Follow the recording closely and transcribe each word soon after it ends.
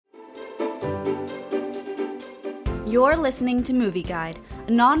You're listening to Movie Guide,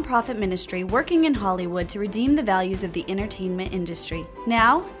 a non-profit ministry working in Hollywood to redeem the values of the entertainment industry.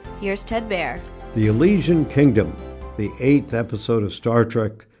 Now, here's Ted Baer. The Elysian Kingdom, the 8th episode of Star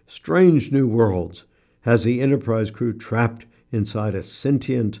Trek Strange New Worlds, has the Enterprise crew trapped inside a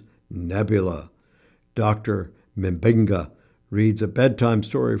sentient nebula. Dr. M'Benga reads a bedtime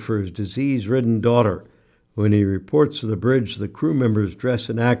story for his disease-ridden daughter. When he reports to the bridge, the crew members dress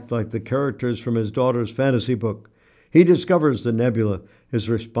and act like the characters from his daughter's fantasy book. He discovers the nebula is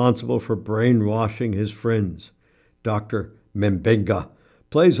responsible for brainwashing his friends. Dr. M'Benga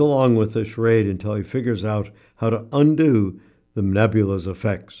plays along with the charade until he figures out how to undo the nebula's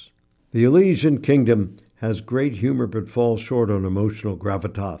effects. The Elysian Kingdom has great humor but falls short on emotional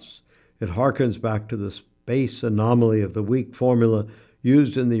gravitas. It harkens back to the space anomaly of the weak formula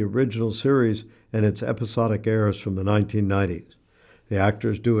used in the original series and its episodic eras from the 1990s. The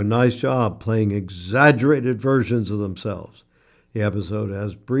actors do a nice job playing exaggerated versions of themselves. The episode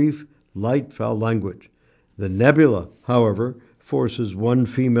has brief, light, foul language. The nebula, however, forces one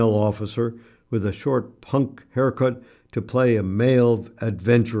female officer with a short punk haircut to play a male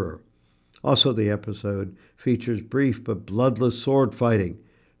adventurer. Also, the episode features brief but bloodless sword fighting.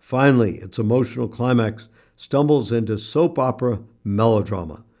 Finally, its emotional climax stumbles into soap opera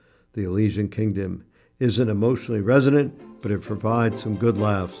melodrama. The Elysian Kingdom isn't emotionally resonant, but it provides some good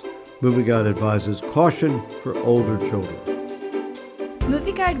laughs. Movie Guide advises caution for older children.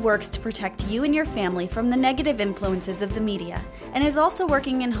 Movie Guide works to protect you and your family from the negative influences of the media and is also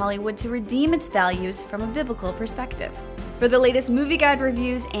working in Hollywood to redeem its values from a biblical perspective. For the latest Movie Guide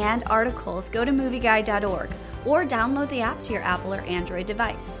reviews and articles, go to movieguide.org or download the app to your Apple or Android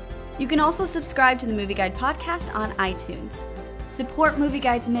device. You can also subscribe to the Movie Guide podcast on iTunes. Support Movie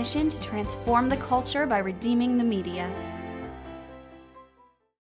Guide's mission to transform the culture by redeeming the media.